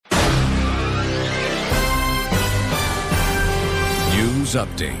news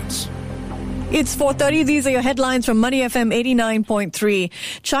updates. It's 4:30. These are your headlines from Money FM 89.3.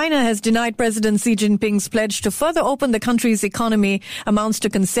 China has denied President Xi Jinping's pledge to further open the country's economy, amounts to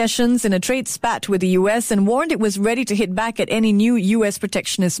concessions in a trade spat with the U.S., and warned it was ready to hit back at any new U.S.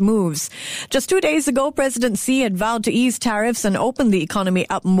 protectionist moves. Just 2 days ago, President Xi had vowed to ease tariffs and open the economy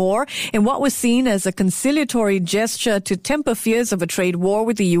up more in what was seen as a conciliatory gesture to temper fears of a trade war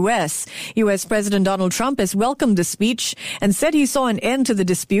with the U.S. U.S. President Donald Trump has welcomed the speech and said he saw an end to the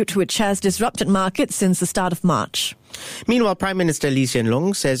dispute, which has disrupted markets since the start of March. Meanwhile, Prime Minister Lee Hsien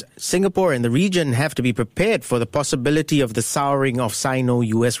Loong says Singapore and the region have to be prepared for the possibility of the souring of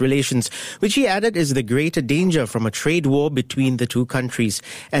Sino-US relations, which he added is the greater danger from a trade war between the two countries,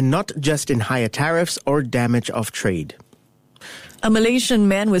 and not just in higher tariffs or damage of trade. A Malaysian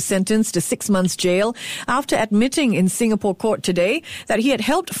man was sentenced to 6 months jail after admitting in Singapore court today that he had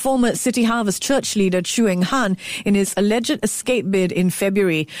helped former City Harvest Church leader Chu Eng Han in his alleged escape bid in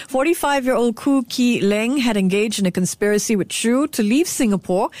February. 45-year-old Khoo Kee Leng had engaged in a conspiracy with Chu to leave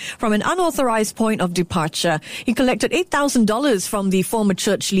Singapore from an unauthorized point of departure. He collected $8,000 from the former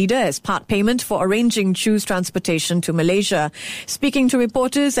church leader as part payment for arranging Chu's transportation to Malaysia. Speaking to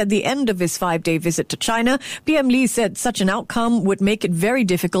reporters at the end of his 5-day visit to China, PM Lee said such an outcome would make it very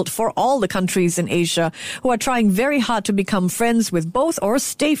difficult for all the countries in Asia who are trying very hard to become friends with both or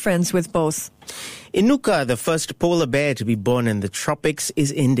stay friends with both. Inuka, the first polar bear to be born in the tropics,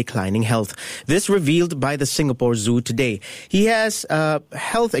 is in declining health. This revealed by the Singapore Zoo today. He had a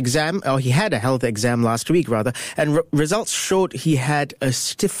health exam last week, and results showed he had a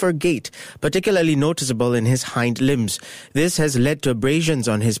stiffer gait, particularly noticeable in his hind limbs. This has led to abrasions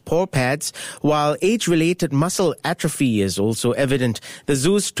on his paw pads, while age-related muscle atrophy is also evident. The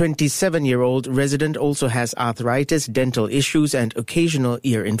zoo's 27-year-old resident also has arthritis, dental issues, and occasional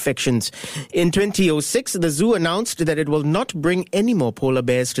ear infections. In 2006, the zoo announced that it will not bring any more polar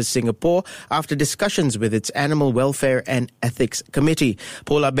bears to Singapore after discussions with its Animal Welfare and Ethics Committee.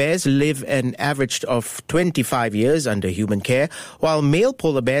 Polar bears live an average of 25 years under human care, while male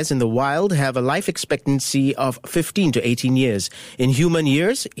polar bears in the wild have a life expectancy of 15 to 18 years. In human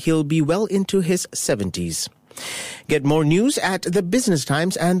years, he'll be well into his 70s. Get more news at the Business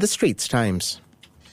Times and the Straits Times.